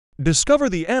Discover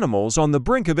the animals on the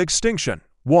brink of extinction.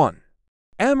 1.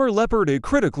 Amur leopard, a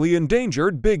critically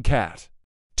endangered big cat.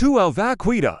 2.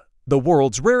 Vaquita, the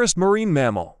world's rarest marine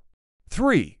mammal.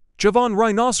 3. Javan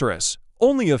rhinoceros,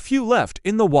 only a few left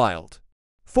in the wild.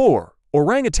 4.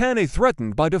 Orangutan,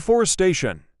 threatened by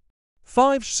deforestation.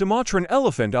 5. Sumatran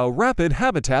elephant, a rapid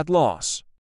habitat loss.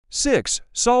 6.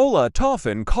 Saola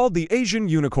taufin, called the Asian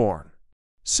unicorn.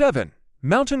 7.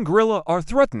 Mountain gorilla, are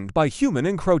threatened by human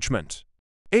encroachment.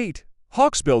 8.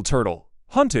 Hawksbill turtle,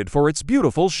 hunted for its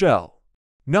beautiful shell.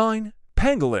 9.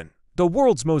 Pangolin, the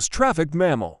world's most trafficked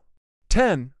mammal.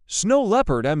 10. Snow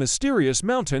leopard, a mysterious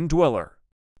mountain dweller.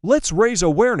 Let's raise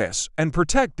awareness and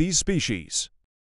protect these species.